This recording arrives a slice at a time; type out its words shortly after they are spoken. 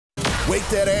Wake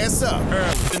that ass up.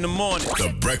 Early in the morning.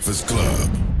 The Breakfast Club.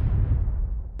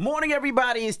 Morning,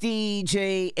 everybody. It's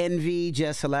DJ NV,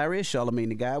 Jess Hilarious, Charlamagne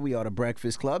the Guy. We are the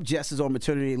Breakfast Club. Jess is on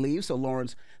maternity leave, so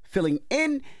Lauren's filling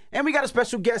in. And we got a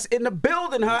special guest in the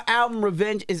building. Her album,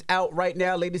 Revenge, is out right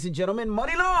now, ladies and gentlemen.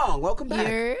 Money Long, welcome back.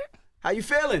 Yeah. How you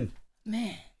feeling?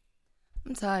 Man,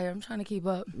 I'm tired. I'm trying to keep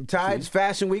up. I'm tired. It's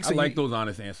Fashion Week. So I like those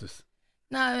honest answers.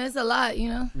 Nah, it's a lot, you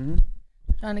know?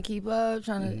 Trying to keep up,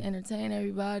 trying to entertain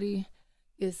everybody,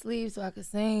 get sleep so I could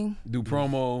sing, Do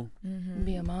promo.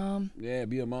 be a mom. Yeah,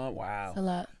 be a mom. Wow. It's a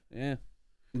lot. Yeah.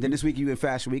 And then this week you in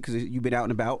Fashion Week because you've been out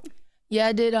and about. Yeah,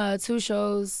 I did 2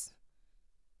 shows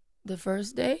the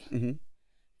first day, Mm-hmm.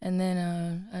 and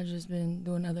then I just been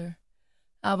doing other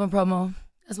album promo.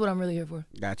 That's what I'm really here for.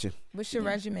 Gotcha. What's your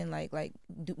regimen like?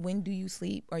 When do you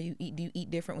sleep? Or do you eat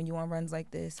different when you on runs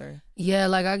like this? Or Yeah,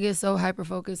 like I get so hyper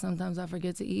focused sometimes I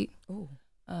forget to eat. ooh,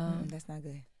 that's not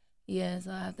good. Yeah,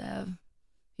 so I have to have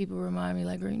people remind me,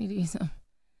 like, girl, you need to eat something.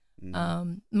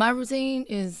 Mm-hmm. My routine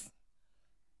is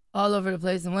all over the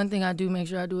place, and one thing I do make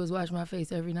sure I do is wash my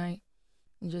face every night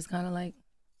and just kind of like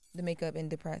The makeup and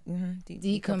decompress.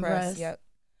 Decompress. Yep.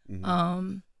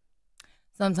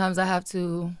 Sometimes I have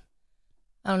to,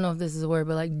 I don't know if this is a word,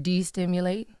 but like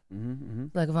de-stimulate.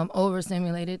 Like if I'm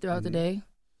overstimulated throughout the day,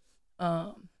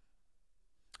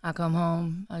 I come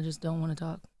home, I just don't want to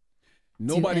talk.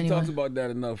 Nobody talks anyone. about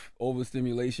that enough,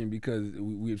 overstimulation, because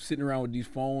we're sitting around with these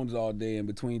phones all day, and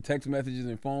between text messages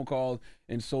and phone calls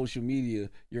and social media,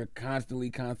 you're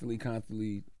constantly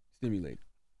stimulated.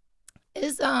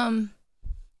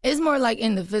 It's more like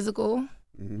in the physical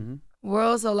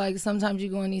world. So like sometimes you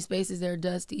go in these spaces, they're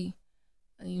dusty.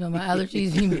 You know, my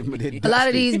allergies. A lot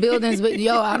of these buildings, but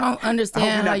yo, I don't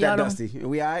understand how y'all don't. Dusty. Are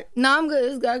we all right? No, I'm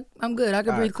good. I'm good. I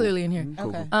can breathe clearly in here.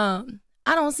 Okay.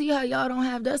 I don't see how y'all don't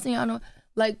have dust, and y'all don't.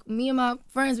 Like me and my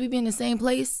friends, we be in the same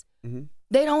place.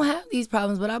 They don't have these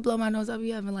problems, but I blow my nose. I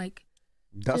be having like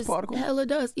Dust just particles? hella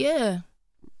dust. Yeah,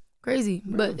 crazy.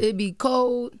 But it be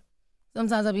cold.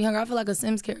 Sometimes I be hungry. I feel like a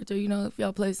Sims character. You know, if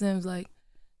y'all play Sims, like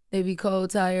they be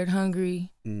cold, tired,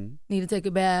 hungry, need to take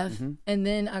a bath, and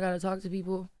then I gotta talk to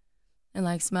people and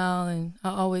like smile. And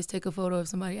I always take a photo if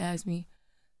somebody asks me.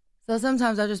 So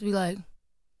sometimes I just be like,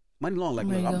 Money Long, like,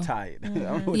 There look, you I'm go. tired. I don't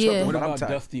know what Yeah. you're talking What about. I'm about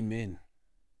tired. dusty men?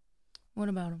 what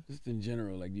about them? Just in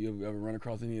general, like, do you ever run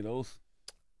across any of those?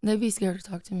 They be scared to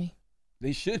talk to me.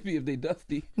 They should be if they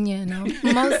dusty. Yeah, no.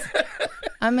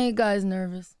 I make guys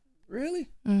nervous. Really?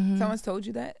 Someone's told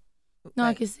you that? No, I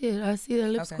Like, can see it. I see their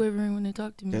lips Okay. quivering when they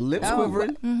talk to me. Their lips Oh.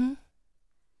 quivering.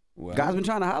 Well, Guys been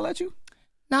trying to holler at you?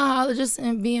 Nah, I'll just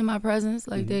be in my presence.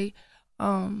 Like they, you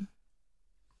know,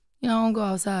 I don't go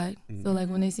outside. So like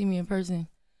when they see me in person,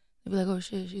 they be like, oh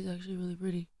shit, she's actually really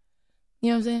pretty. You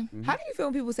know what I'm saying? How do you feel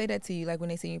when people say that to you? Like when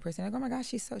they see you in person, like, oh my gosh,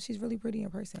 she's really pretty in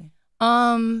person.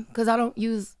 Cause I don't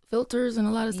use filters and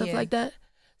a lot of stuff Yeah. like that.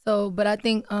 So, but I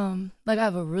think, like I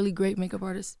have a really great makeup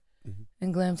artist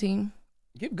and glam team.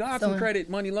 give God So- some credit,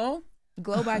 Money Long.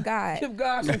 Glow by God. Give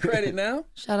God some credit now.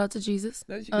 Shout out to Jesus.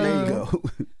 That's There you go.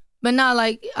 But not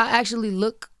like I actually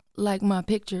look like my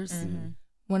pictures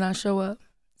when I show up.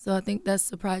 So I think that's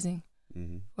surprising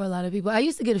for a lot of people. I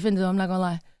used to get offended though, I'm not gonna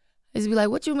lie. I used to be like,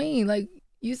 what you mean? Like,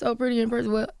 you so pretty in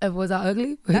person. Well, was I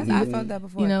ugly? I felt that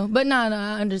before. You know, but no,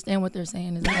 I understand what they're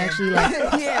saying. Is I actually like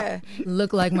Yeah.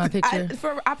 look like my picture.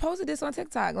 I posted this on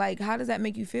TikTok. Like, how does that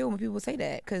make you feel when people say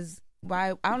that? Because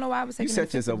why? I don't know why I was You taking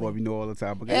set yourself up, you know, all the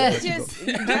time. But Yeah, It's just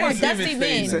you are dusty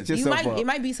men. Set You yourself might up. it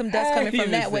might be some dust coming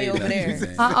from that way over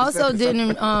there. I also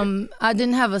didn't I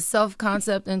didn't have a self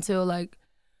concept until like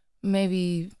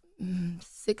maybe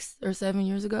 6 or 7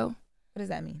 years ago. What does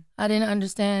that mean? I didn't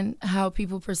understand how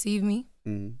people perceive me.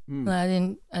 Like, I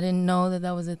didn't know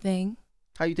that was a thing.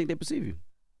 How you think they perceive you?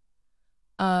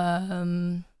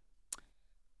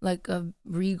 Like a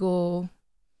regal,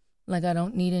 like I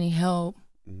don't need any help.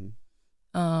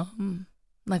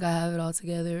 Like I have it all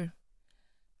together.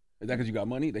 Is that because you got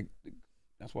money?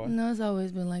 That's why? No, it's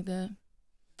always been like that.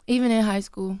 Even in high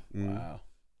school, Wow.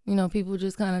 you know, people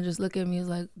just kind of just look at me as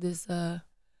like this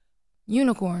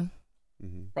unicorn.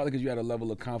 Probably because you had a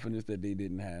level of confidence that they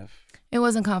didn't have. It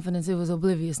wasn't confidence, it was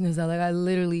obliviousness. I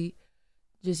literally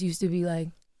just used to be like,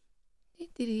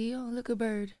 oh, look a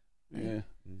bird. Yeah.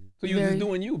 So you was just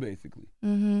doing you, basically. Yeah.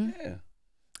 And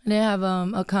they have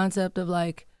a concept of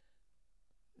like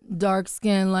dark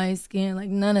skin, light skin, like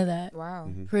none of that.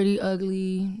 Wow. Pretty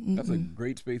ugly. That's a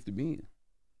great space to be in.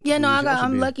 Yeah, no, Y'all should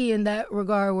I'm be. lucky in that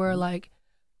regard where like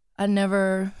I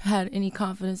never had any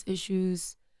confidence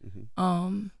issues.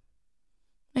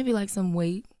 Maybe like some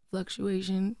weight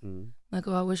fluctuation. Like,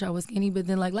 oh, I wish I was skinny. But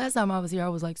then like last time I was here, I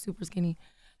was like super skinny.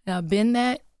 And I've been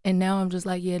that. And now I'm just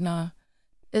like, yeah, nah,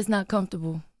 it's not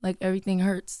comfortable. Like everything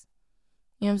hurts.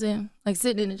 You know what I'm saying? Like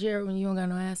sitting in a chair when you don't got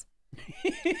no ass.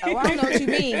 Oh, I don't know what you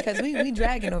mean, because we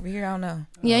dragging over here. I don't know.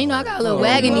 Yeah, you know, I got a little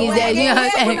wagon these days. You know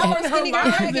what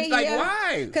I'm saying?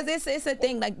 Why? Because it's a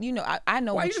thing, like, you know, I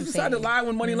know Why what you you're decided saying. to lie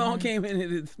when Money Long came in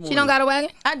this morning? She don't got a wagon?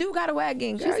 I do got a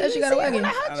wagon. She said she got a wagon.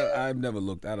 I've never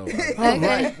looked. I don't. All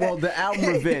right. Well, the album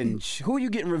Revenge. Who you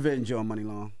getting revenge on, Money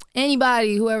Long?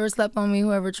 Anybody, whoever slept on me,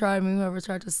 whoever tried me, whoever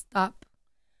tried to stop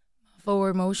my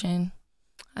forward motion.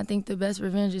 I think the best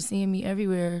revenge is seeing me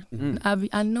everywhere.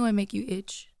 I know it make you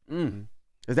itch. Is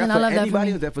that And I for love that for anybody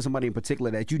me. or is that for somebody in particular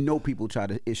that you know people try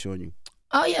to issue on you?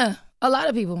 Oh yeah, a lot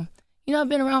of people. You know, I've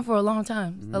been around for a long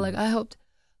time. So like I helped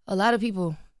a lot of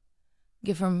people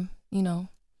get from, you know,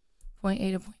 point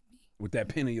A to point B. With that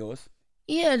pen of yours.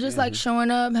 Yeah, just like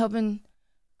showing up, helping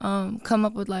come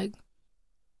up with like,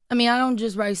 I mean, I don't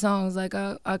just write songs. Like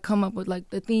I come up with like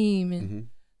the theme and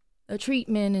a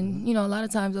treatment, and you know, a lot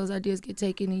of times those ideas get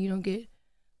taken and you don't get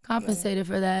compensated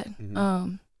for that.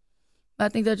 I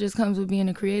think that just comes with being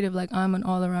a creative. Like I'm an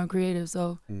all-around creative,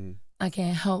 so I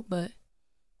can't help but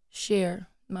share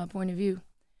my point of view.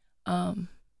 And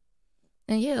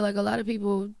yeah, like a lot of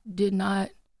people did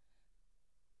not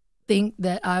think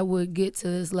that I would get to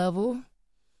this level.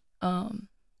 And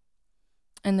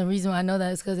the reason why I know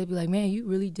that is because they'd be like, man, you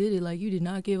really did it. Like you did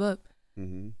not give up.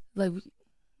 Like,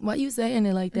 why you saying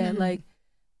it like that? Like,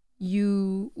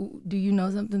 do you know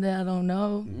something that I don't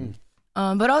know?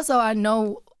 But also I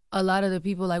know a lot of the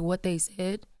people, like what they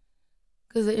said,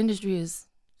 because the industry is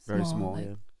Very small, like,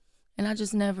 yeah. And I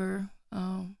just never, like,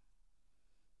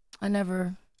 I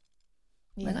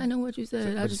know what you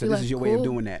said. I just So feel this like, is your way of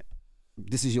doing that.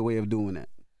 This is your way of doing that.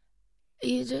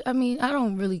 Yeah, just, I mean, I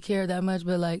don't really care that much,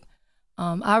 but like,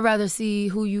 I'd rather see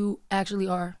who you actually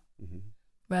are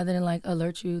rather than like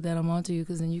alert you that I'm onto you,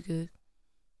 because then you could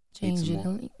change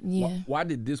it. Yeah. Why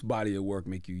did this body of work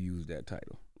make you use that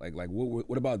title? Like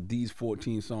what about these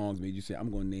 14 songs made you say,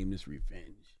 I'm going to name this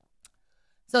Revenge?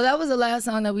 So that was the last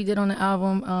song that we did on the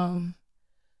album.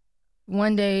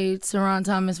 One day, Teron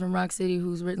Thomas from Rock City,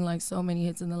 who's written like so many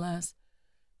hits in the last,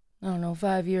 I don't know,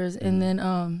 5 years. And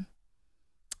then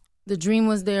The Dream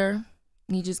was there.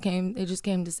 They just came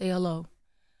to say hello.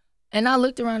 And I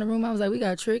looked around the room, I was like, we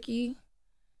got Tricky,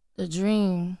 The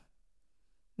Dream,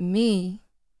 me,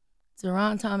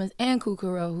 Teron Thomas, and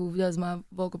Kukuro, who does my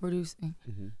vocal producing.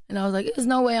 And I was like, there's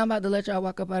no way I'm about to let y'all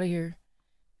walk up out of here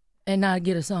and not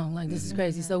get a song. Like, this is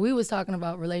crazy. So we was talking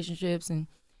about relationships and,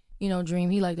 you know, Dream,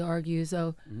 he liked to argue.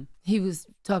 So he was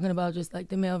talking about just like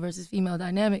the male versus female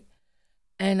dynamic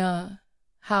and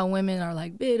how women are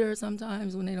like bitter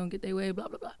sometimes when they don't get their way, blah,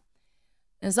 blah, blah.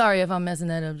 And sorry if I'm messing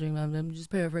that up, Dream. I'm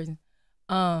just paraphrasing.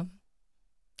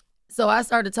 So I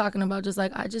started talking about just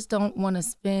like, I just don't want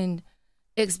to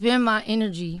expend my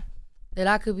energy that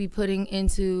I could be putting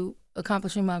into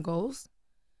accomplishing my goals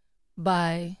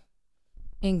by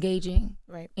engaging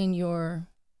in your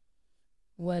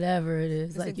whatever it is,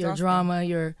 It's like exhausting. your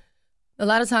drama, a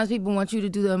lot of times people want you to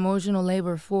do the emotional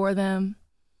labor for them.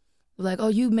 Like, oh,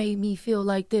 you made me feel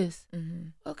like this.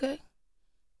 Okay,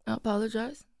 I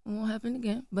apologize. It won't happen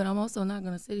again. But I'm also not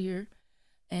going to sit here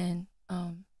and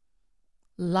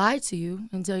lie to you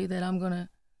and tell you that I'm going to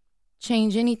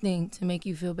change anything to make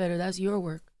you feel better. That's your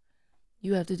work.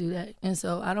 You have to do that. And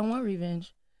so I don't want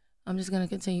revenge. I'm just going to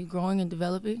continue growing and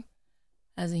developing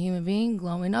as a human being,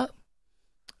 glowing up.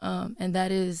 And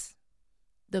that is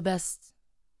the best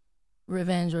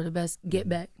revenge or the best get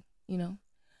back, you know.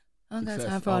 I don't got Success,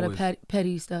 time for all the always.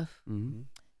 petty stuff.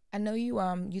 I know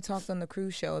you talked on the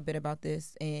cruise show a bit about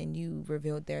this, and you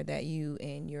revealed there that you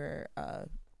and your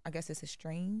I guess it's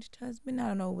estranged husband, I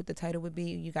don't know what the title would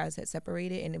be, you guys had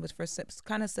separated, and it was for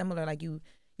kind of similar, like you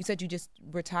said you just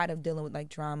were tired of dealing with like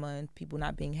drama and people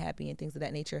not being happy and things of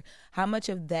that nature. How much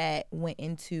of that went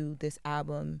into this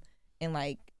album, and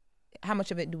like how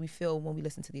much of it do we feel when we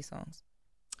listen to these songs?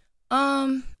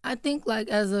 I think like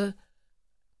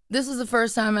this was the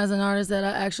first time as an artist that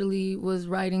I actually was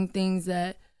writing things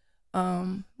that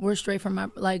were straight from my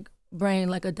like brain,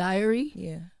 like a diary.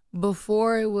 Yeah.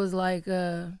 Before it was like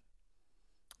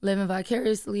living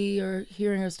vicariously or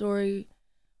hearing a story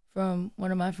from one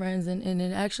of my friends, and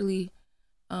it actually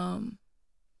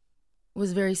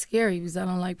was very scary because I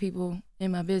don't like people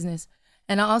in my business.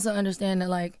 And I also understand that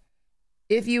like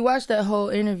if you watch that whole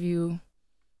interview,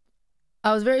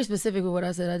 I was very specific with what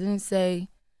I said. I didn't say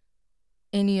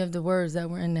any of the words that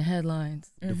were in the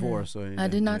headlines. Divorce. Or I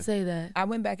did not say that. I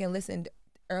went back and listened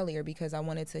earlier because I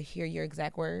wanted to hear your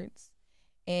exact words.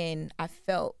 And I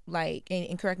felt like,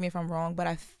 and correct me if I'm wrong, but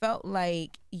I felt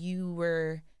like you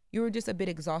were just a bit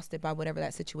exhausted by whatever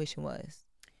that situation was.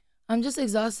 I'm just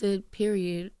exhausted,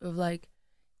 period, of like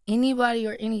anybody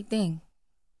or anything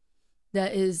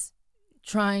that is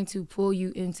trying to pull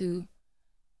you into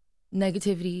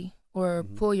negativity or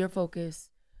pull your focus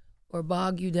or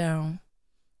bog you down.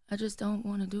 I just don't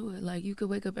want to do it. Like, you could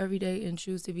wake up every day and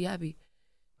choose to be happy.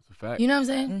 That's a fact. You know what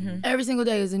I'm saying? Every single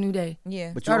day is a new day.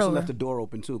 Yeah. But you Start also over. left the door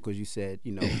open too, because you said,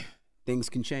 you know, things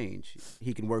can change.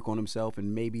 He can work on himself,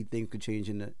 and maybe things could change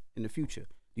in the future.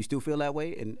 You still feel that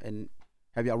way? And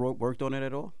have y'all worked on it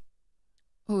at all?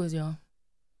 Who is y'all?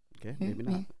 Okay, maybe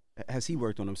not. Has he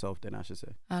worked on himself then, I should say?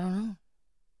 I don't know.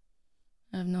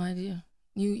 I have no idea.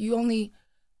 The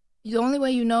only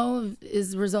way you know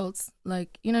is results.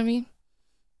 Like, you know what I mean?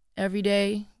 Every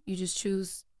day you just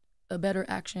choose a better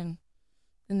action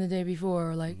than the day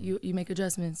before. Or like you make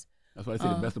adjustments. That's why I say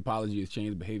the best apology is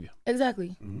change behavior.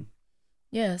 Exactly.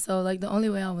 Yeah, so like the only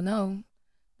way I will know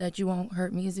that you won't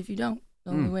hurt me is if you don't.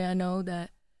 The only way I know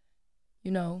that,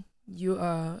 you know, you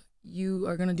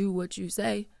are gonna do what you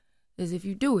say is if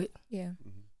you do it. Yeah.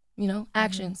 You know,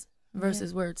 actions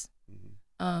versus words.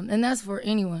 And that's for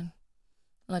anyone.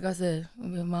 Like I said,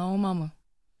 my own mama,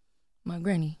 my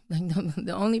granny. Like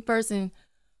the only person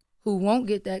who won't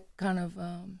get that kind of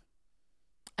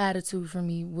attitude from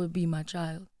me would be my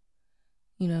child.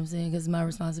 You know what I'm saying? Because it's my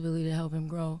responsibility to help him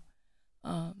grow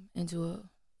into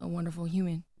a wonderful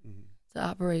human to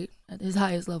operate at his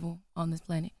highest level on this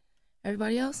planet.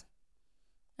 Everybody else,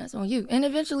 that's on you. And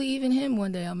eventually, even him,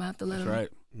 one day, I'm going to have to let That's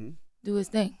him right. do his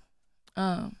thing.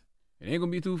 It ain't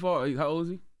gonna be too far. How old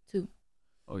is he? 2.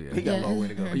 Oh yeah, He got Yeah. a long way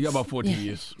to go. Oh, you got about 14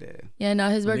 years. Yeah. Yeah, no,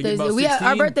 his When they get birthday's about our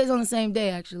 16? birthday's on the same day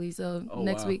actually. So Oh,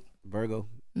 next wow. week. Virgo.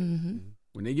 When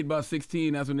they get about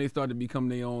 16, that's when they start to become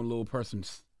their own little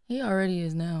persons. He already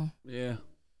is now. Yeah.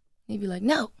 He'd be like,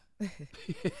 no. I'm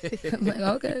like,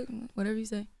 okay, whatever you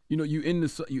say. You know, you in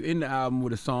the album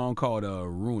with a song called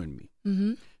 "Ruin Me."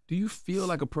 Mm-hmm. Do you feel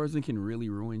like a person can really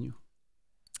ruin you?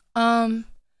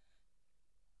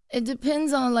 It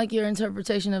depends on like your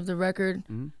interpretation of the record.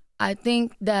 I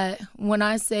think that when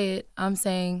I say it, I'm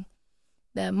saying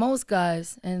that most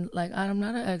guys, and like I'm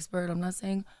not an expert, I'm not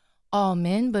saying all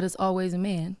men, but it's always a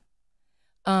man.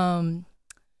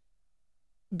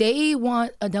 They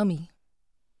want a dummy.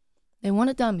 They want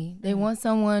a dummy. They want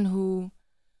someone who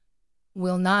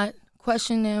will not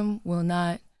question them, will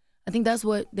not. I think that's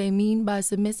what they mean by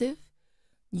submissive.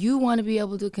 You want to be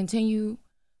able to continue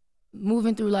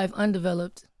moving through life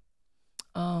undeveloped,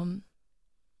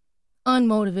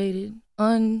 unmotivated,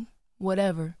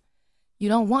 whatever. You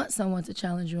don't want someone to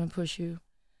challenge you and push you.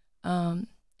 And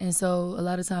so a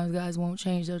lot of times guys won't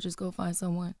change. They'll just go find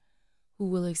someone who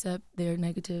will accept their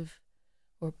negative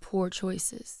or poor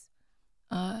choices.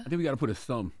 I think we got to put a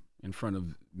 "some" in front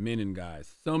of men and guys.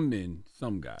 Some men,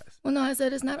 some guys. Well, no, I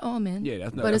said it's not all men. Yeah,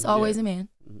 that's not. But it's always a man.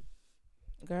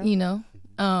 Girl. You know?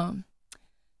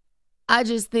 I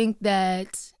just think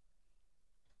that,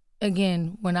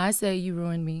 again, when I say you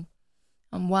ruined me,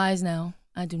 I'm wise now.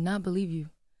 I do not believe you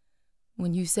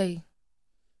when you say,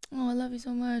 oh, I love you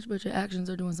so much, but your actions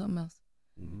are doing something else.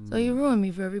 So you ruined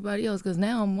me for everybody else because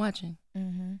now I'm watching. You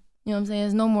know what I'm saying?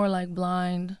 It's no more like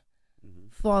blind,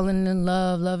 falling in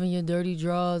love, loving your dirty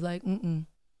draws. Like,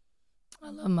 I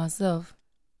love myself.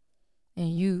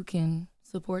 And you can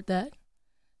support that.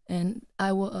 And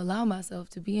I will allow myself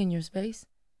to be in your space.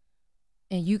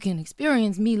 And you can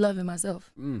experience me loving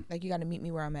myself. Like, you got to meet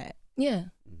me where I'm at. Yeah.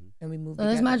 And we move So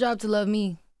it's my together. job to love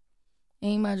me.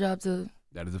 Ain't my job to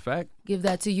That is a fact. give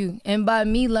that to you. And by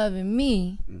me loving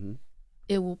me,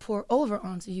 it will pour over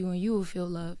onto you and you will feel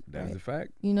love. That is a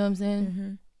fact. You know what I'm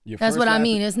saying? Your That's first what I laugh-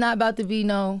 mean. It's not about to be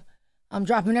I'm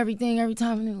dropping everything every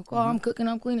time a nigga call. I'm cooking,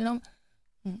 I'm cleaning,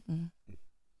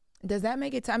 Does that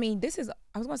make it I mean,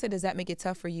 I was going to say, does that make it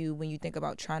tough for you when you think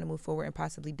about trying to move forward and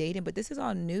possibly dating? But this is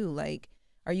all new. Like,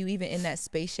 are you even in that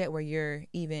space yet where you're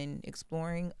even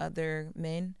exploring other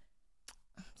men?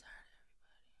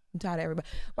 I'm tired of everybody.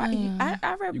 Why,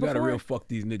 I read You before. got a real fuck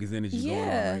these niggas energy going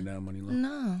Yeah. on right now, Money Law.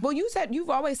 No. Well, you've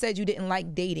always said you didn't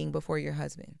like dating before your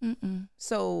husband.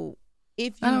 So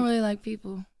if you I don't really like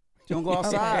people. Don't go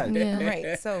outside. Yeah.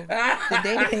 right, so the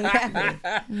dating ain't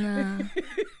happening.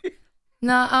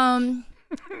 No,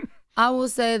 I will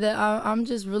say that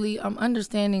I'm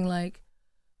understanding like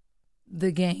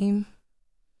the game.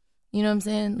 You know what I'm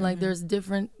saying? Like there's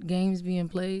different games being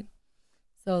played.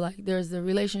 So like there's the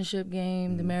relationship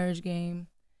game, the marriage game,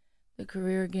 the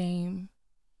career game,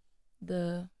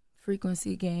 the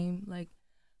frequency game, like,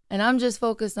 and I'm just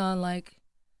focused on like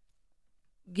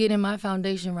getting my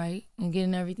foundation right and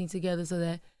getting everything together so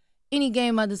that any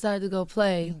game I decide to go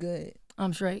play, You good.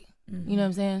 I'm straight. You know what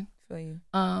I'm saying? Feel you.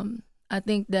 I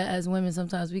think that as women,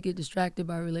 sometimes we get distracted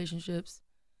by relationships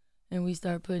and we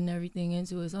start putting everything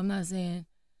into it. So I'm not saying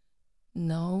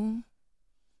no.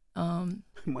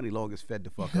 Money long is fed the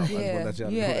fuck up. I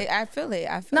feel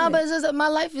it. No, but it's just that my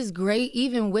life is great,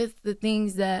 even with the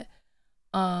things that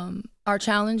are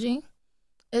challenging.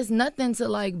 It's nothing to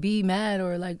like be mad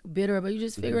or like bitter, but you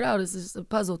just figure it out. It's just a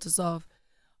puzzle to solve.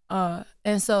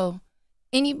 And so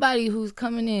anybody who's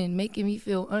coming in making me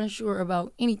feel unsure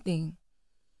about anything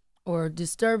or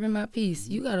disturbing my peace,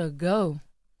 you gotta go.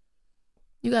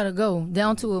 You gotta go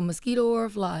down to a mosquito or a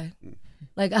fly.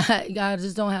 Like I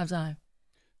just don't have time.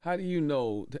 How do you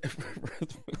know?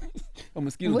 A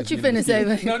mosquito. What you finna say?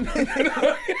 No. I'm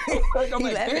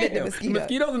like, laughing at the damn, mosquito.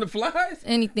 mosquitoes and the flies.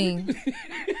 Anything.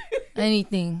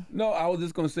 Anything. No, I was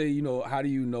just gonna say, how do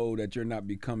you know that you're not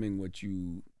becoming what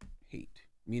you hate?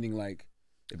 Meaning, like,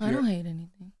 if I don't hate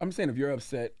anything. I'm saying if you're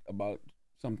upset about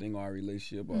something or a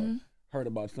relationship or hurt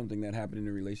about something that happened in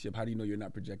a relationship, how do you know you're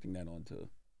not projecting that onto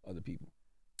other people?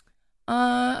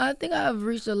 I think I've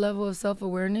reached a level of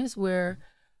self-awareness where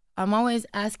I'm always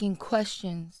asking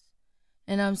questions,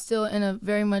 and I'm still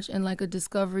very much in like a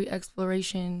discovery,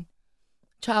 exploration,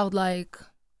 childlike.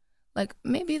 Like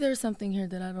maybe there's something here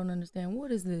that I don't understand.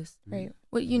 What is this? Right?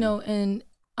 What and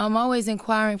I'm always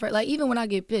inquiring for like even when I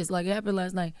get pissed, like it happened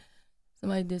last night.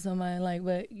 Somebody did something I didn't like,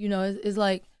 but it's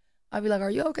like I'll be like,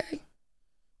 "Are you okay?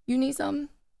 You need something?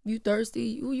 You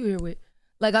thirsty? Who you here with?"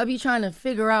 Like I'll be trying to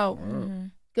figure out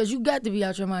because you got to be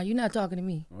out your mind. You're not talking to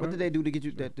me. What did they do to get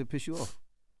you to piss you off?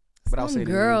 Some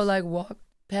girl like walked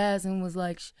past and was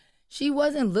like, she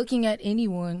wasn't looking at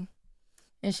anyone,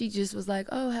 and she just was like,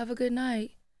 "Oh, have a good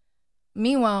night."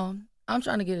 Meanwhile, I'm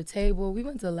trying to get a table. We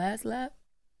went to Last Lap.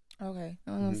 Okay.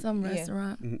 Some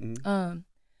restaurant.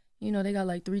 They got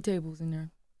like 3 tables in there.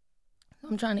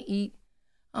 I'm trying to eat.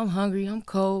 I'm hungry. I'm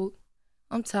cold.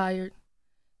 I'm tired.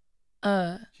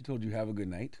 She told you have a good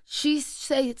night? She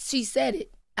said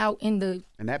it out in the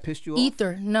and that pissed you off?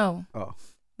 Ether. No. Oh.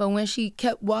 But when she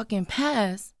kept walking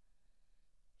past,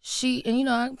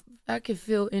 I could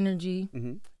feel energy.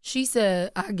 She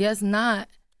said, "I guess not."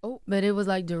 Oh, but it was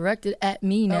like directed at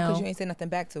me now. Because you ain't said nothing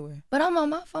back to her. But I'm on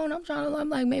my phone. I'm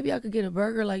like, maybe I could get a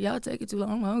burger. Like, y'all take it too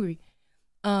long. I'm hungry.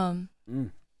 And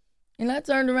I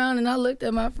turned around and I looked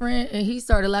at my friend and he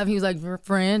started laughing. He was like,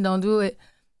 "Friend, don't do it."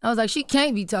 I was like, she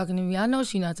can't be talking to me. I know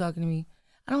she's not talking to me.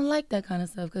 I don't like that kind of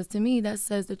stuff because to me, that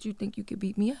says that you think you could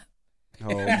beat me up. Oh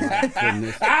my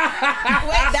goodness!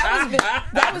 Wait,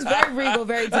 that was very regal,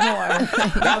 very Timor.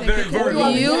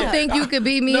 You think you could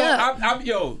beat me up? I'm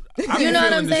you know what feeling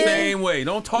I'm the saying? same way.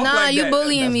 Don't talk nah, like you that.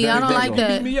 bullying me. I don't like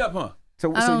that. Beat me up, huh? So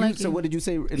what did you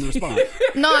say in response?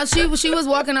 No, she was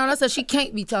walking out. I said she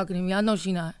can't be talking to me. I know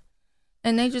she not.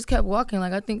 And they just kept walking.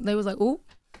 Like I think they was like, "Ooh,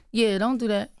 yeah, don't do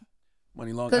that."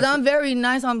 Money long. Because I'm very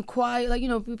nice. I'm quiet. Like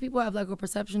people have like a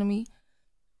perception of me.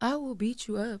 I will beat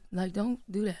you up. Like don't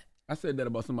do that. I said that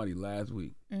about somebody last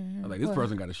week. I was like, this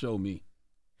person got to show me.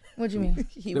 What you mean?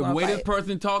 The way this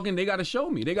person talking, they got to show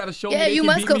me. They got to show me. Yeah, you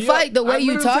must could fight the way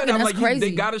you talking. That's crazy.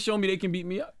 They got to show me they can beat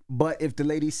me up. But if the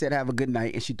lady said have a good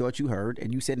night and she thought you heard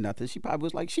and you said nothing, she probably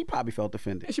felt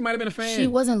offended. And she might have been a fan. She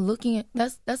wasn't looking at.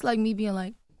 That's like me being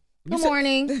like, "Good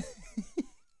morning."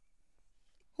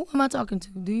 Who am I talking to?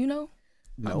 Do you know?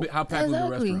 No. How packed was the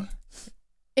restaurant?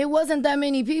 It wasn't that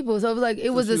many people, so it was like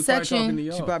it was a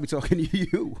section. She probably talking to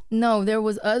you. No, there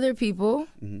was other people.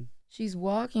 She's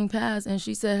walking past and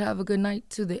she said, "Have a good night"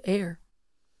 to the air.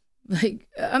 Like,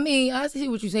 I mean, I see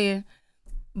what you're saying,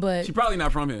 but she probably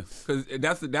not from here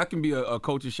because that can be a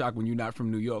culture shock when you're not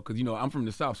from New York. Because I'm from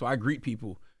the South, so I greet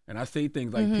people and I say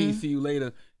things like "Peace, see you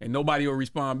later," and nobody will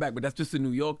respond back. But that's just a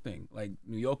New York thing. Like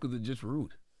New Yorkers are just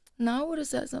rude. No, I would have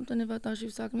said something if I thought she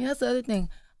was talking to me. That's the other thing.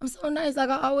 I'm so nice.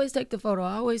 Like I always take the photo.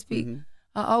 I always speak.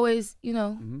 I always,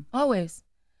 always.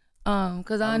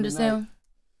 Cause I understand.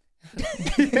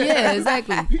 Yeah,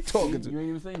 exactly. You talking to? You ain't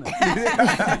even saying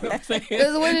that.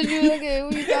 Cause what did you look at?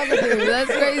 Who you talking to? That's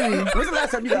crazy. When's the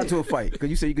last time you got into a fight? Cause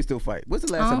you say you can still fight. What's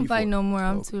the last time you fought? I don't fight no more.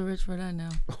 I'm too rich for that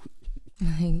now.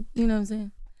 You know what I'm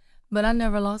saying? But I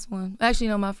never lost one. Actually,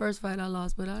 no, my first fight I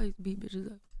lost, but I beat bitches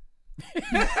up.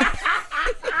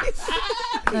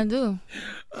 I do.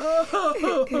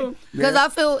 Because I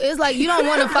feel it's like you don't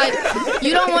want to fight.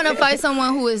 You don't want to fight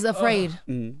someone who is afraid.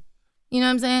 You know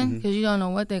what I'm saying? Because you don't know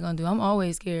what they're gonna do. I'm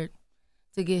always scared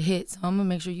to get hit, so I'm gonna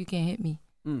make sure you can't hit me.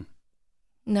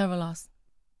 Never lost.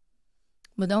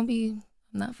 But don't be.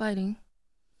 I'm not fighting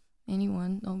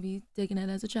anyone. Don't be taking that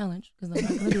as a challenge because I'm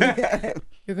not gonna do it.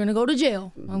 You're gonna go to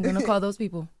jail. I'm gonna call those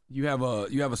people. You have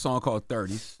a song called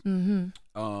 30s.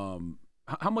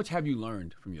 How much have you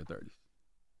learned from your 30s?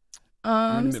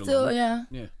 Still, yeah.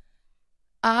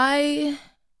 I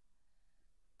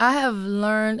I have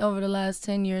learned over the last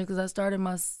 10 years, because I started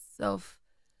my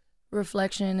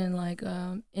self-reflection and like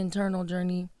internal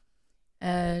journey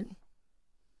at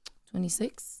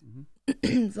 26.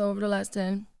 So over the last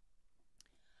 10,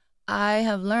 I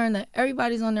have learned that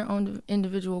everybody's on their own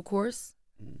individual course,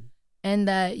 and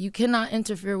that you cannot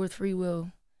interfere with free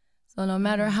will. So no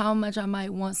matter how much I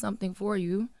might want something for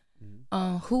you,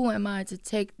 who am I to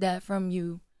take that from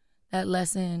you, that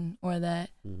lesson or that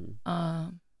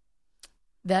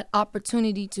that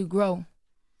opportunity to grow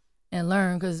and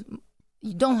learn? Because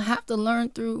you don't have to learn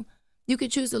through, you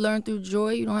could choose to learn through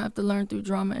joy. You don't have to learn through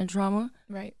drama and trauma.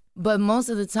 Right. But most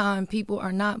of the time, people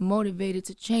are not motivated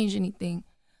to change anything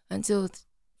until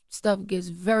stuff gets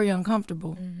very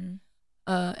uncomfortable.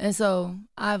 And so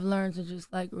I've learned to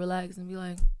just like relax and be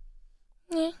like,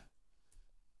 yeah,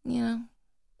 you know,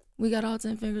 we got all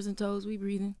 10 fingers and toes, we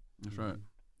breathing. That's right.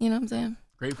 You know what I'm saying?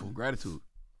 Grateful, gratitude.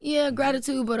 Yeah,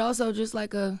 gratitude, but also just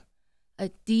like a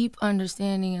deep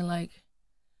understanding and like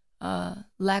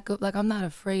lack of, like I'm not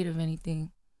afraid of anything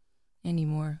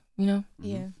anymore, you know?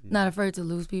 Yeah. Not afraid to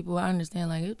lose people. I understand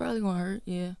like it's probably gonna hurt,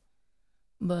 yeah.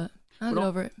 But I'll get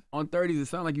over it. On 30s, it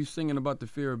sounds like you singing about the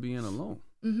fear of being alone.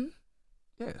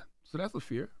 Yeah, so that's a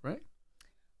fear, right?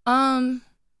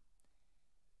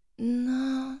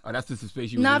 No. Oh, that's just the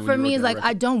space you. Not for me. It's like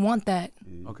I don't want that.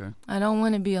 Okay. I don't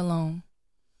want to be alone.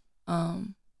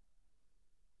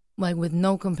 Like with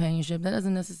no companionship. That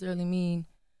doesn't necessarily mean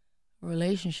a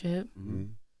relationship.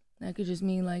 That could just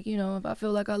mean like, you know, if I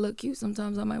feel like I look cute,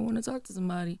 sometimes I might want to talk to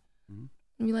somebody and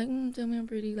be like, tell me I'm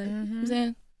pretty. Like, you know what I'm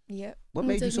saying? Yep. What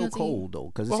made you so cold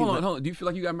though? Because hold on. Do you feel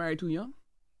like you got married too young?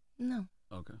 No.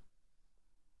 Okay.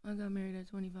 I got married at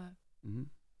 25.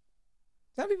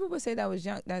 Some people would say that was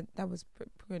young. That was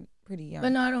pretty young.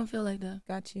 But no, I don't feel like that.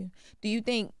 Got you. Do you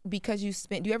think because you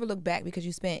spent? Do you ever look back because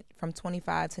you spent from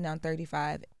 25 to now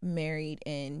 35 married,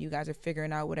 and you guys are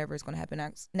figuring out whatever is going to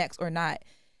happen next or not?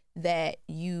 That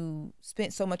you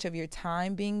spent so much of your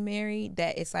time being married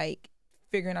that it's like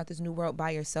figuring out this new world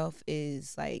by yourself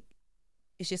is like,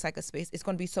 it's just like a space. It's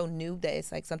going to be so new that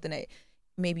it's like something that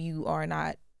maybe you are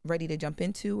not ready to jump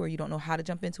into, or you don't know how to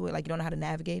jump into it. Like you don't know how to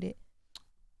navigate it.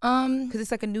 Because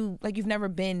it's like a new, like you've never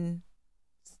been,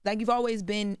 like you've always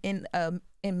been in a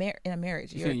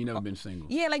marriage. You're saying you've never been single.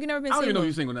 Yeah, like you've never been single. I don't even know single.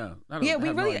 if you're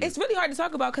single now. Yeah, it's really hard to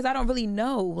talk about because I don't really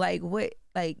know like what,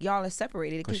 like y'all are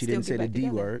separated. Because she didn't say the D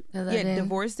word. Yeah,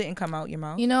 divorce didn't come out your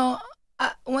mouth. You know,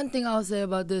 one thing I'll say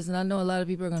about this, and I know a lot of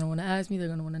people are going to want to ask me, they're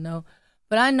going to want to know,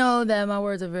 but I know that my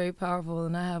words are very powerful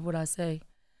and I have what I say.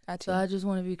 Gotcha. So I just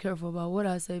want to be careful about what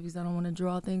I say because I don't want to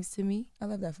draw things to me. I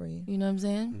love that for you. You know what I'm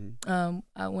saying?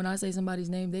 When I say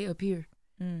somebody's name, they appear.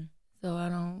 So I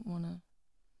don't want to,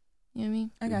 you know what I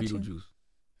mean? I got Beetlejuice.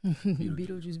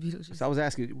 Beetlejuice. So I was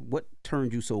asking, what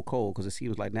turned you so cold? Because it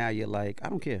seems like now you're like, I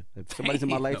don't care. If somebody's in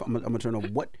my life, I'm gonna turn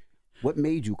on. What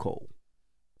made you cold?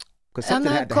 Because I'm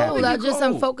something not had to cold. happen.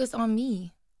 I'm focused on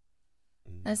me.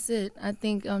 That's it. I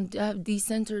think I have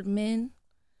decentered men.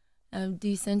 I have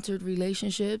decentered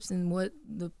relationships and what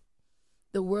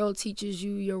the world teaches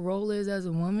you your role is as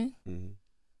a woman.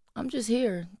 I'm just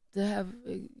here to have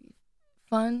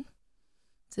fun,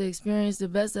 to experience the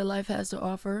best that life has to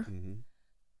offer.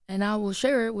 And I will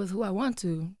share it with who I want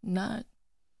to, not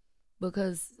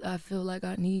because I feel like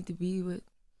I need to be with,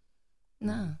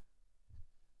 nah. You know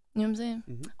what I'm saying?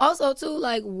 Also, too,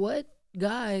 like, what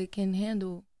guy can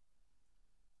handle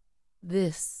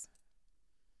this?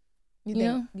 You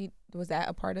think was that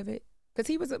a part of it? Because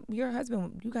he was your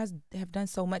husband. You guys have done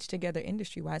so much together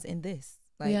industry-wise in this.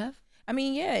 Like, We have? I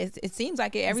mean, yeah, it seems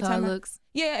like it every That's how time. it looks.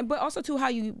 Yeah, but also too how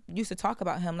you used to talk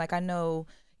about him. Like I know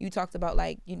you talked about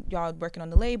like y'all working on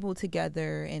the label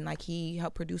together, and like he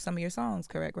helped produce some of your songs.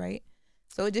 Correct, right?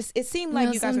 So it seemed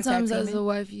like you guys were tag sometimes teaming. as a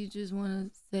wife, you just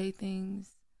want to say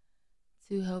things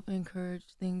to help encourage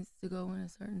things to go in a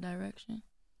certain direction.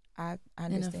 I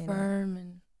understand. And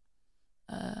affirm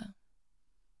and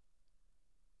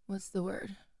what's the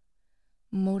word?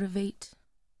 Motivate,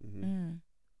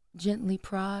 gently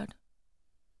prod,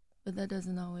 but that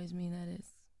doesn't always mean that it's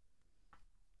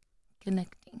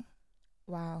connecting.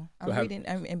 Wow, So I'm reading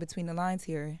in between the lines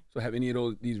here. So have any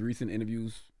of these recent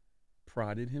interviews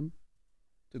prodded him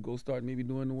to go start maybe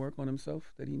doing the work on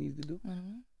himself that he needs to do? I don't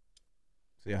know.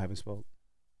 So y'all haven't spoke.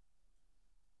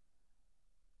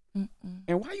 And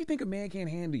why you think a man can't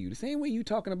handle you? The same way you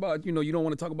talking about, you don't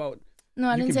want to talk about. No,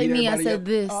 I didn't say me. I said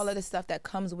this. All of the stuff that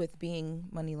comes with being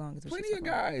money long. Is what Plenty of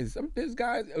guys. There's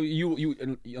guys.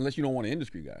 You unless you don't want an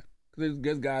industry guy, because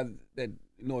there's guys that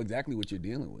know exactly what you're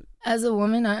dealing with. As a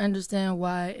woman, I understand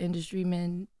why industry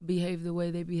men behave the way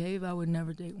they behave. I would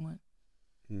never date one.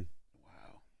 Wow.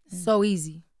 So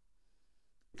easy.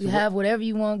 You have whatever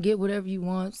you want, get whatever you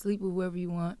want, sleep with whoever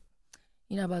you want.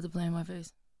 You're not about to play in my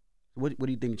face. What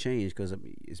do you think changed? Because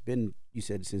it's been, you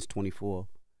said, since 24.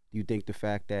 Do you think the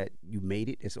fact that you made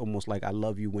it, it's almost like I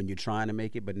love you when you're trying to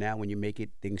make it, but now when you make it,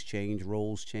 things change,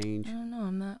 roles change? I don't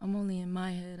know. I'm only in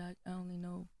my head. I only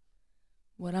know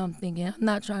what I'm thinking. I'm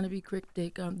not trying to be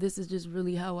cryptic. This is just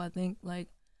really how I think. Like,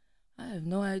 I have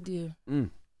no idea.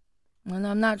 And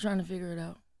I'm not trying to figure it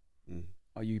out.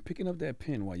 Are you picking up that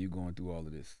pen while you're going through all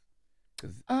of this?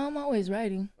 I'm always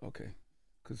writing. Okay.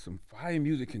 Because some fire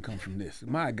music can come from this.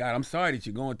 My God, I'm sorry that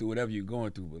you're going through whatever you're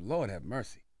going through, but Lord have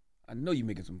mercy. I know you're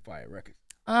making some fire records.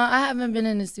 I haven't been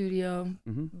in the studio,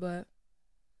 but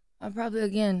I probably,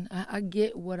 again, I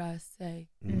get what I say.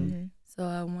 So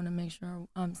I want to make sure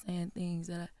I'm saying things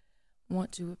that I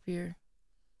want to appear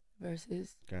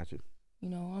versus, Gotcha. you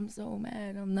know, I'm so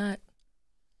mad. I'm not.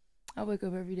 I wake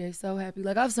up every day so happy.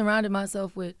 Like, I've surrounded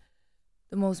myself with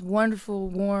the most wonderful,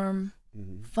 warm,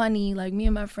 funny, like, me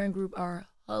and my friend group are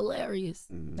hilarious.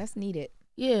 That's needed.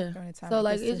 Yeah. During a time So, like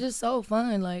like, this, it's too. just so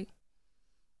fun. Like,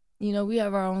 you know, we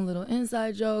have our own little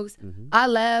inside jokes. I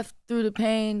laugh through the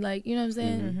pain. Like, you know what I'm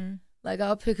saying? Like,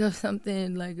 I'll pick up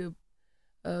something like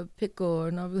a pickle,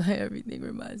 and I'll be like, everything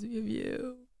reminds me of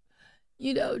you.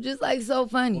 You know, just like so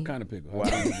funny. What kind of pickle?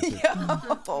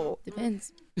 Yo.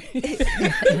 Depends.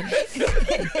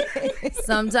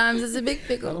 Sometimes it's a big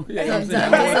pickle. Yeah, Sometimes it's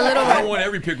I a little. don't want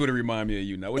every pickle to remind me of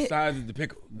you. Now, what size is the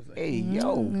pickle? It's like, Hey,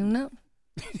 yo. No.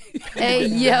 Hey,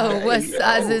 yo, what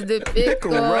size is the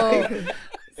pickle? Right?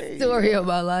 Story of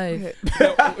my life.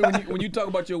 now, when you talk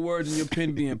about your words and your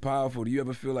pen being powerful, do you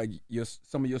ever feel like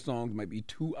some of your songs might be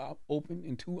too open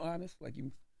and too honest? Like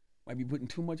you might be putting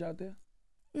too much out there?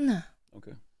 No.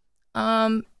 Okay.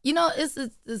 You know, it's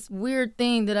this weird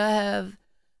thing that I have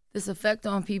this effect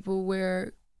on people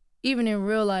where even in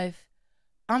real life,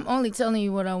 I'm only telling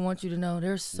you what I want you to know.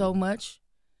 There's so much.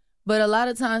 But a lot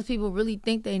of times people really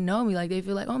think they know me. Like, they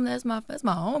feel like, oh, that's my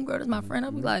homegirl, that's my friend.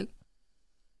 I'll be like,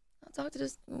 I'll talk to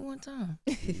this one time.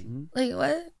 Like,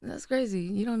 what? That's crazy.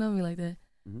 You don't know me like that.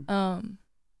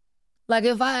 Like,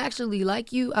 if I actually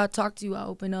like you, I'll talk to you, I'll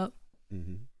open up.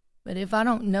 But if I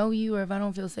don't know you or if I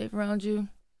don't feel safe around you,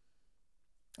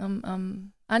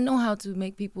 I know how to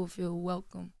make people feel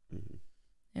welcome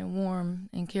and warm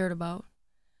and cared about.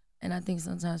 And I think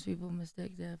sometimes people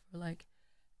mistake that for like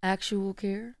actual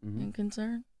care and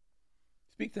concern.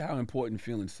 Speak to how important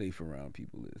feeling safe around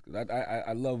people is. Because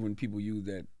I love when people use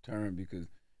that term because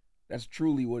that's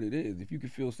truly what it is. If you can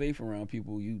feel safe around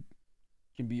people, you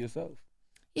can be yourself.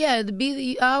 Yeah,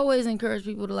 I always encourage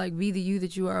people to like be the you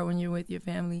that you are when you're with your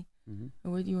family,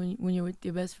 or with you when you're with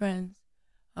your best friends,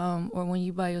 or when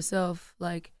you by yourself.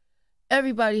 Like,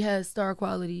 everybody has star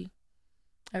quality,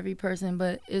 every person,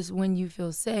 but it's when you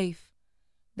feel safe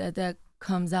that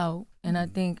comes out. And I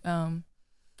think a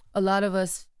lot of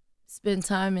us spend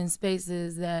time in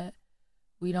spaces that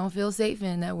we don't feel safe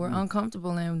in, that we're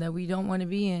uncomfortable in, that we don't want to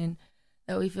be in,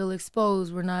 that we feel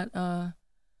exposed. We're not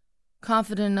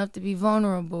confident enough to be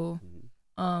vulnerable.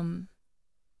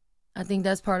 I think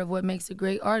that's part of what makes a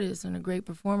great artist and a great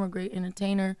performer, great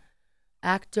entertainer,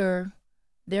 actor.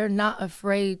 They're not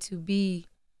afraid to be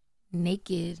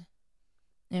naked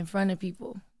in front of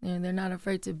people, and they're not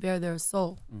afraid to bare their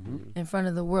soul in front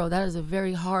of the world. That is a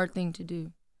very hard thing to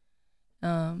do.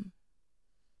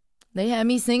 They had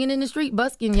me singing in the street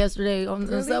busking yesterday on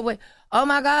the subway. Oh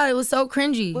my God, it was so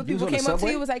cringy. When people on the came up to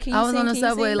subway? you, was like, can you I was sing? on the Can you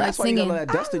subway, sing? like, That's why you got singing. all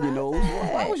that dust in your nose.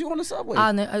 Why was you on the subway?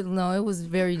 No, it was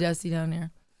very dusty down there.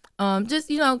 Just,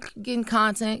 you know, getting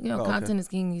content. You know, content is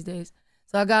king these days.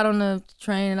 So I got on the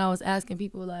train and I was asking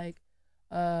people like,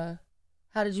 how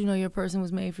did you know your person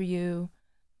was made for you?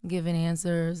 Giving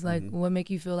answers, like, what make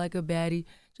you feel like a baddie?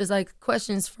 Just like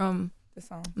questions from The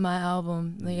song. my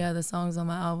album. Yeah, the songs on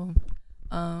my album.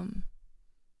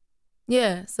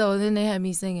 Yeah, so then they had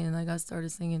me singing. Like, I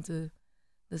started singing to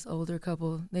this older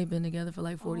couple. They've been together for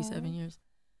like 47 years.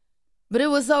 But it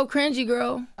was so cringy,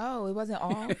 girl. Oh, it wasn't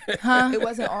all? Huh? It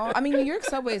wasn't all? I mean, New York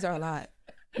subways are a lot.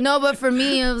 No, but for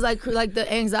me, it was like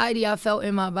the anxiety I felt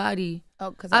in my body.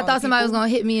 Oh, because I thought somebody was going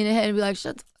to hit me in the head and be like,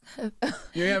 shut the fuck up.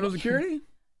 You ain't have no security?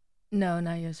 No,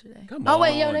 not yesterday. Come Oh,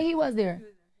 wait, on. no, he was there.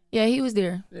 Yeah, he was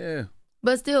there. Yeah.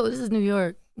 But still, this is New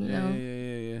York, you know?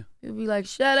 Yeah. It'd be like,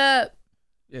 shut up.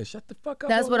 Yeah, shut the fuck up.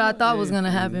 That's what I thought was Yeah. going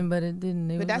to happen, but it didn't.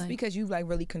 It But was that's like, because you like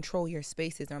really control your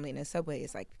spaces. Normally in the subway,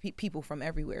 it's like people from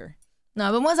everywhere.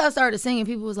 No, but once I started singing,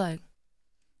 people was like,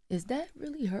 is that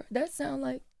really her? That sound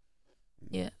like...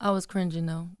 Yeah, I was cringing,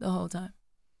 though, the whole time.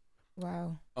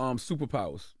 Wow.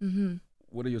 Superpowers.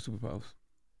 What are your superpowers?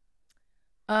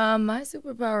 My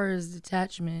superpower is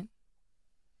detachment.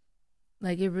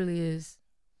 Like, it really is.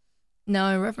 Now,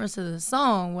 in reference to the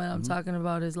song, what I'm talking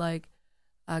about is like,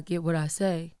 I get what I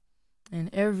say. In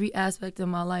every aspect of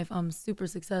my life, I'm super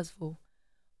successful.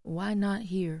 Why not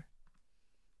here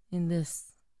in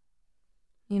this?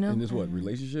 You know? In this what,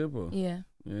 relationship? Or? Yeah.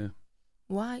 Yeah.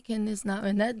 Why can this not?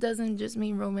 And that doesn't just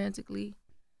mean romantically.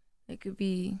 It could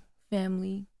be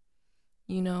family,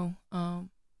 you know.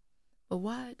 But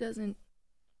why doesn't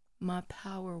my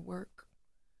power work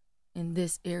in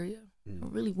this area? I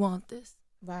really want this.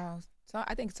 Wow. So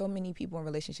I think so many people in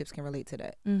relationships can relate to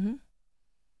that. Mm-hmm.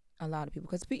 A lot of people,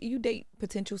 because you date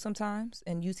potential sometimes,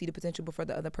 and you see the potential before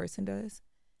the other person does,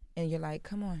 and you're like,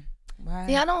 "Come on, why?"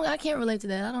 See, I can't relate to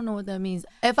that. I don't know what that means.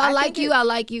 If I like you, I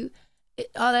like you.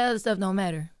 All that other stuff don't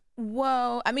matter.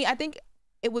 Well, I mean, I think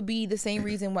it would be the same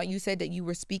reason why you said that you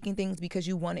were speaking things, because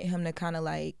you wanted him to kind of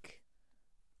like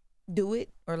do it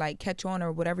or like catch on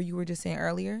or whatever you were just saying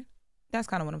earlier. That's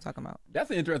kind of what I'm talking about.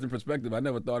 That's an interesting perspective. I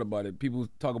never thought about it. People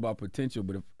talk about potential,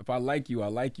 but if I like you, I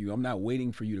like you. I'm not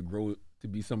waiting for you to grow to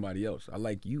be somebody else. I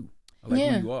like you. I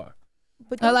like who you are.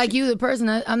 But I like you, the person.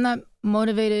 I'm not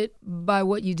motivated by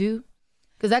what you do,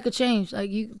 because that could change.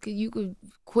 Like you could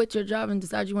quit your job and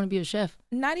decide you want to be a chef.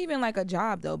 Not even like a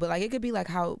job though, but like it could be like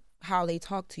how they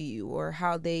talk to you or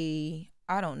how they,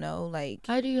 I don't know, like.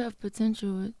 How do you have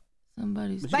potential with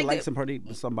somebody's? But you like somebody,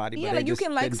 but yeah, like you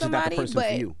can like somebody,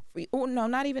 but you. Oh, no,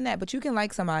 not even that. But you can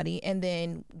like somebody and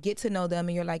then get to know them,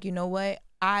 and you're like, you know what?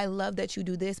 I love that you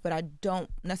do this, but I don't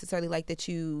necessarily like that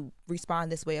you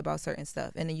respond this way about certain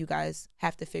stuff. And then you guys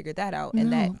have to figure that out,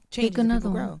 and that changes as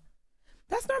people grow.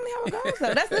 That's normally how it goes,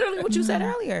 though. That's literally what you said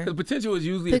earlier. Because potential is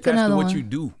usually attached to what you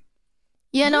do.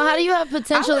 Yeah, no, how do you have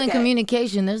potential in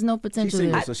communication? There's no potential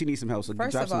there. So she needs some help. So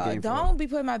First drop of some all, game don't be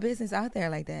putting my business out there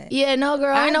like that. Yeah, no,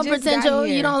 girl, ain't no just got potential.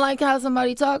 here. You don't like how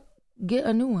somebody talk? Get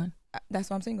a new one. That's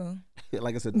why I'm single.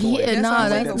 Like it's a toy. Yeah, That's no, why I'm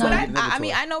that's single. not. But I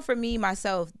mean, I know for me,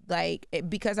 myself, like,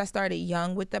 because I started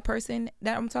young with the person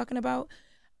that I'm talking about,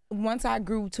 once I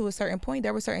grew to a certain point,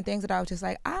 there were certain things that I was just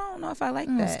like, I don't know if I like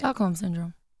that. Stockholm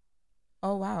Syndrome.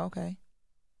 Oh, wow, okay.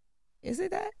 Is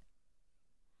it that?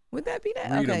 Would that be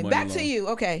that? Read Okay, back to you.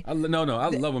 Okay. I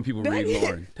love when people read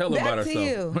Lauren. Tell her about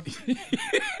herself.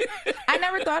 I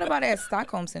never thought about it as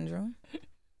Stockholm Syndrome.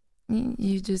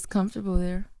 You just comfortable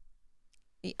there.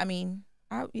 I mean,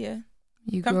 yeah.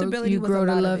 You Comfortability was grow a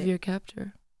lot to of love it. your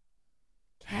captor.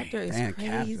 Captor is Damn,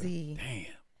 crazy. Damn.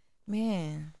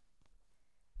 Man.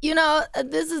 You know,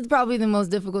 this is probably the most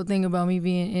difficult thing about me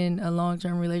being in a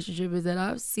long-term relationship is that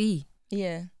I see.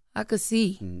 Yeah. I could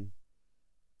see. Mm-hmm.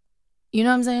 You know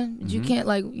what I'm saying? You can't,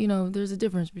 like, you know, there's a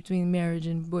difference between marriage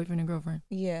and boyfriend and girlfriend.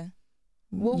 Yeah.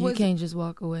 You can't just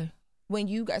walk away. When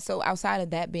you guys, so outside of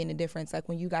that being the difference, like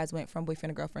when you guys went from boyfriend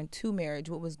and girlfriend to marriage,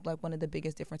 what was like one of the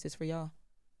biggest differences for y'all?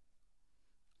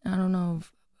 I don't know.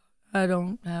 I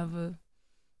don't have a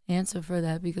answer for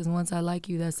that, because once I like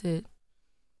you, that's it.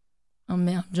 I'm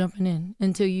jumping in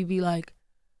until you be like,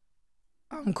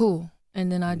 I'm cool.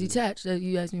 And then I detach. That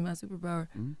you asked me my superpower.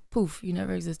 Poof, you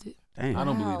never existed. Damn. I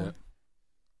don't believe that.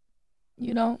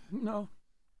 You don't? No.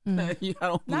 I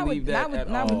don't believe that at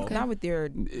all. Not with your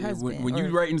husband. When you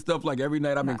writing stuff like every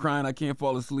night I've been crying, I can't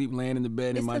fall asleep, laying in the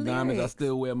bed in my diamonds, I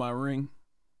still wear my ring.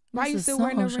 Why are you still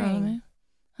wearing the ring? Charlamagne.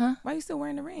 Huh? Why are you still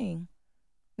wearing the ring?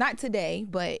 Not today,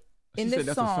 but in She this said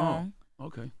that's a song.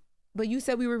 Okay. But you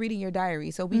said we were reading your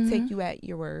diary, so we take you at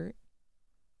your word.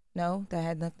 No, that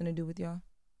had nothing to do with y'all.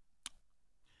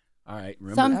 All right.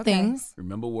 Some things.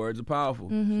 Remember, words are powerful.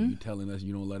 So you telling us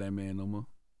you don't love that man no more?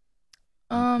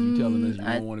 You telling us you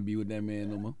don't want to be with that man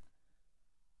no more?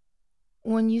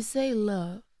 When you say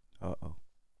love,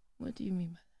 what do you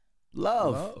mean by that?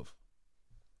 Love.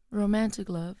 Romantic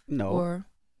love? No. Or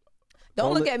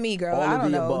don't look at me, girl. I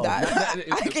don't know.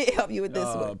 I can't help you with this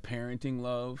one. Parenting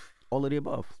love. All of the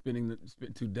above. Spend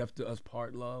to death to us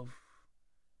part love.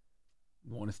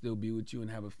 Want to still be with you and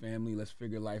have a family. Let's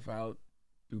figure life out.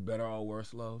 Do better or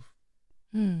worse love.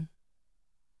 I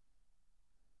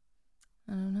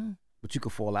don't know. But you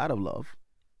could fall out of love.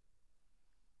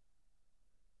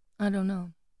 I don't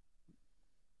know.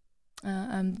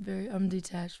 I'm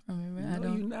detached from it.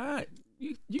 No, you're not.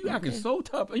 You acting so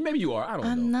tough. Maybe you are. I don't know.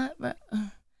 I'm not. But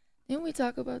didn't we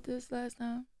talk about this last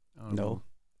time? No.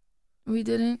 We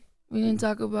didn't. We didn't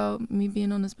talk about me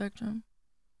being on the spectrum.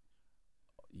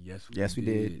 Yes, we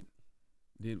did.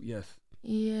 Yes.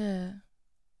 Yeah.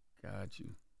 Got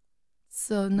you.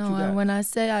 So no, when I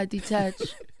say I detach,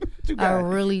 I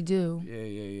really do.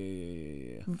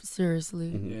 Yeah.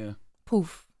 Seriously. Yeah.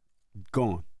 Poof.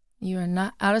 Gone. You are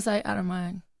not out of sight, out of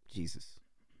mind. Jesus.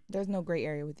 There's no gray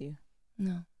area with you.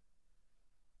 No.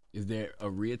 Is there a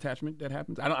reattachment that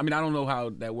happens? I don't know how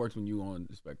that works when you on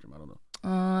the spectrum. I don't know.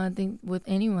 I think with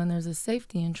anyone, there's a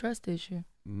safety and trust issue.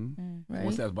 Right?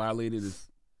 Once that's violated, it's...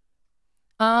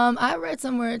 I read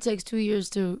somewhere it takes 2 years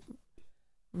to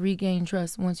regain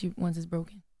trust once it's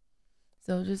broken.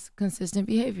 So just consistent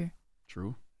behavior.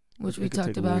 True. Which we It could talked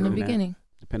take about in the longer than that. beginning.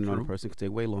 Depending on the person, it could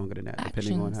take way longer than that,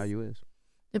 depending on how you is.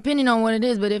 Depending on what it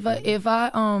is, but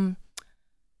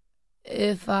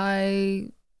if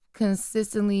I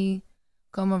consistently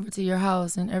come over to your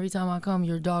house and every time I come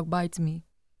your dog bites me,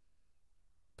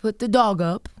 put the dog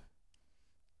up,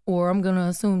 or I'm gonna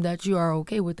assume that you are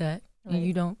okay with that and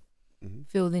you don't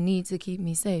feel the need to keep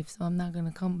me safe, so I'm not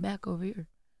gonna come back over here.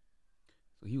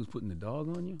 So he was putting the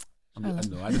dog on you?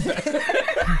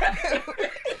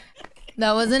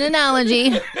 That was an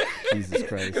analogy. Jesus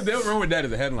Christ. They'll run with that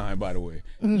as a headline, by the way.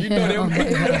 You know they'll...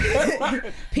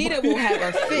 Peter will have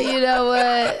a fit. You know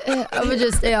what? I'm gonna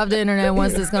just stay off the internet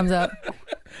once this comes out.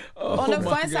 On the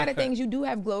fun side of things, you do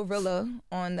have Glorilla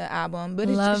on the album, but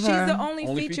she's the only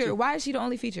feature. Why is she the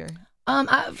only feature?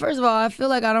 First of all, I feel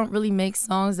like I don't really make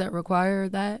songs that require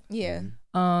that. Yeah.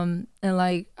 And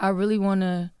like I really want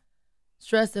to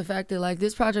stress the fact that like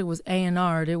this project was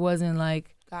A&R'd. It wasn't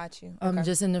like Got you. I'm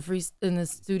just in the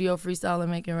studio freestyling,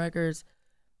 making records.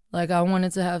 Like I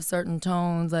wanted to have certain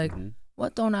tones. Like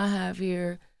what don't I have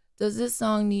here? Does this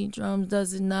song need drums?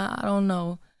 Does it not? I don't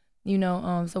know. You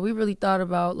know. So we really thought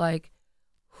about like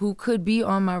who could be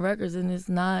on my records, and it's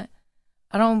not.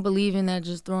 I don't believe in that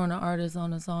just throwing an artist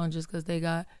on a song just because they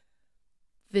got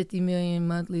 50 million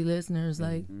monthly listeners.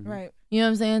 Like, right. You know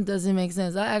what I'm saying? Doesn't make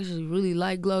sense. I actually really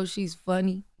like Glow. She's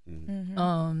funny.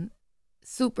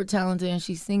 Super talented, and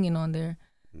she's singing on there.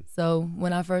 So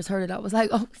when I first heard it, I was like,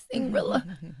 oh, Singrilla.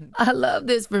 I love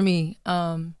this for me.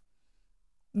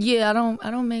 Yeah, I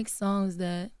don't make songs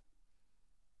that,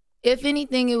 if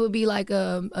anything, it would be like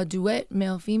a duet,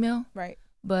 male-female. Right.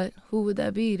 But who would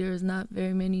that be? There's not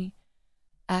very many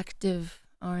active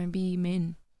R&B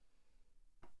men.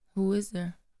 Who is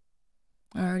there?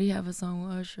 I already have a song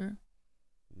with Usher.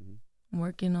 I'm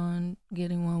working on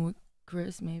getting one with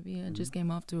Chris, maybe. I just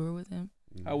came off tour with him.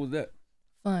 How was that?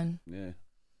 Fun. Yeah.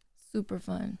 Super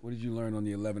fun. What did you learn on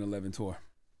the 11/11 tour?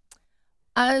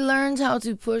 I learned how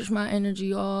to push my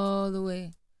energy all the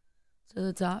way to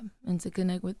the top and to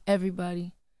connect with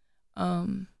everybody.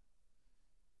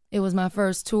 It was my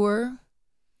first tour.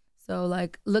 So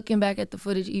like looking back at the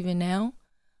footage even now,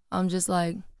 I'm just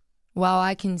like, wow,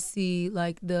 I can see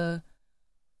like the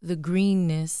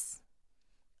greenness.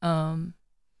 But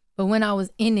when I was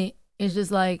in it, it's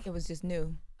just like it was just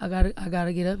new. I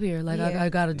gotta get up here. Like Yeah. I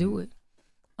gotta do it.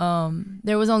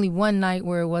 There was only one night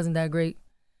where it wasn't that great.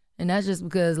 And that's just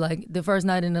because like the first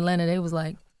night in Atlanta, they was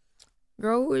like,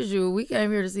 girl, who is you? We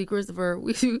came here to see Christopher.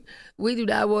 We do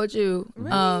not want you.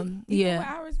 Really? Yeah. With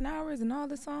hours and hours and all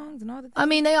the songs and all the things? I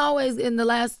mean, they always, in the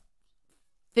last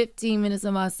 15 minutes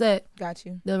of my set, Got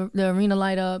you. the arena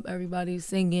light up, everybody's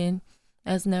singing.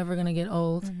 That's never gonna get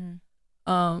old.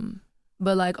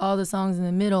 But like all the songs in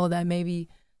the middle that maybe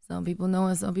some people know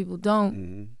and some people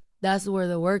don't, that's where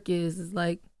the work is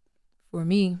like, for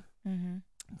me,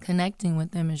 connecting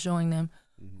with them and showing them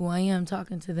who I am,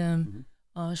 talking to them,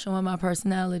 showing my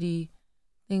personality,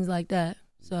 things like that.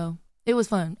 So it was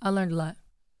fun. I learned a lot.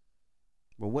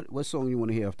 Well, what song you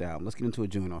want to hear off the album? Let's get into a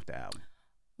joint off the album.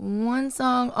 One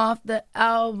song off the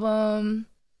album,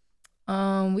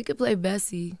 we could play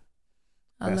Bessie.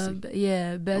 I love,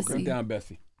 Bessie. Okay. Down,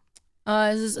 Bessie.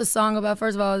 It's just a song about,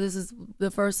 first of all, this is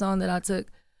the first song that I took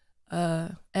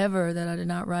ever that I did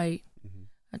not write.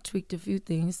 I tweaked a few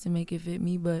things to make it fit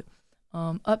me, but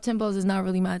up tempos is not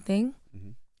really my thing.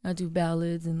 I do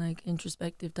ballads and like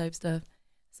introspective type stuff.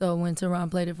 So when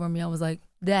Teron played it for me, I was like,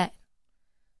 that,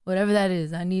 whatever that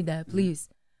is, I need that, please.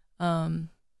 And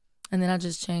then I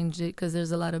just changed it because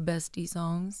there's a lot of bestie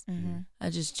songs. I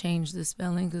just changed the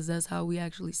spelling because that's how we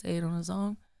actually say it on a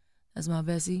song. That's my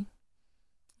Bessie.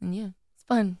 And yeah, it's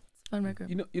fun. It's a fun record.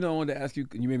 You know, I wanted to ask you,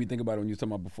 you made me think about it when you were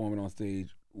talking about performing on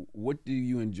stage. What do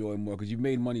you enjoy more? Because you've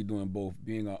made money doing both,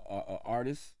 being an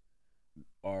artist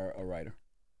or a writer.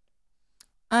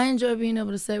 I enjoy being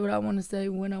able to say what I want to say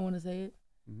when I want to say it.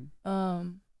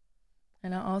 And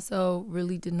I also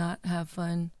really did not have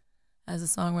fun as a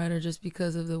songwriter just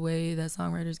because of the way that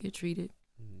songwriters get treated.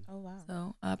 Oh, wow.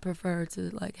 So I prefer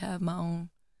to like have my own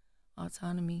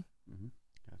autonomy.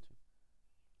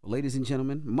 Well, ladies and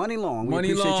gentlemen, Money Long. We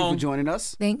Money appreciate Long. you for joining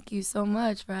us. Thank you so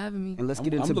much for having me. And let's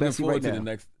get I'm into looking Bessie forward right to now. the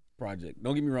next project.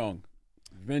 Don't get me wrong.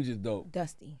 Revenge is dope.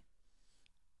 Dusty.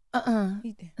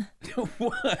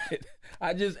 What?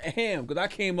 I just am, because I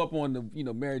came up on the,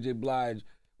 Mary J. Blige,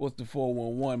 what's the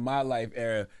 411, My Life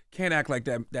era. Can't act like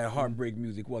that heartbreak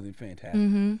music wasn't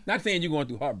fantastic. Not saying you're going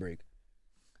through heartbreak.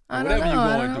 I don't Whatever know, you're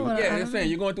I going don't through. know, Yeah, I they're don't saying know.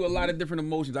 you're going through a lot of different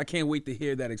emotions. I can't wait to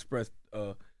hear that expressed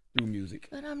through music.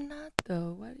 But I'm not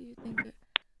though. Why do you think that?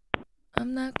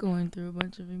 I'm not going through a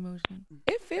bunch of emotions.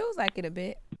 It feels like it a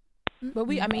bit. But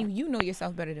I mean, you know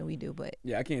yourself better than we do. But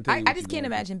Yeah, I can't tell you. I what just you're can't going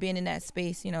imagine being in that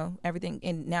space, you know, everything.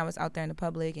 And now it's out there in the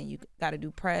public and you got to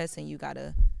do press and you got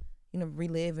to, you know,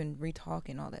 relive and retalk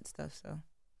and all that stuff. So,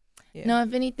 yeah. No,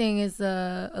 if anything, it's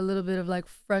a little bit of like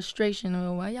frustration.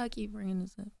 Or why y'all keep bringing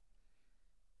this up?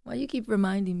 Why you keep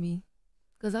reminding me?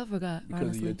 Because I forgot, Because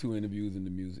honestly. of your 2 interviews in the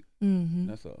music. Mm-hmm.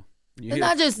 That's all. You It's hear-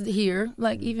 not just here,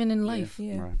 like even in life.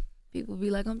 Yeah. Right. People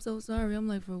be like, I'm so sorry. I'm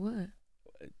like, for what?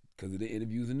 Because of the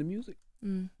interviews in the music.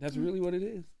 Mm. That's really what it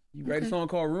is. You write a Okay. song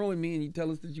called Ruin Me and you tell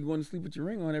us that you're going to sleep with your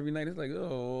ring on every night. It's like,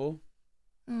 oh.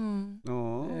 Oh,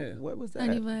 Oh, Yeah. what was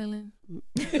tiny that? violin.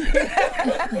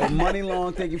 Well, Money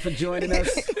Long, thank you for joining us.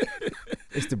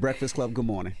 It's the Breakfast Club. Good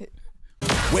morning.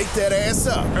 Wake that ass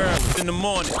up. Early in the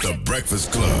morning. The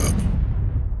Breakfast Club.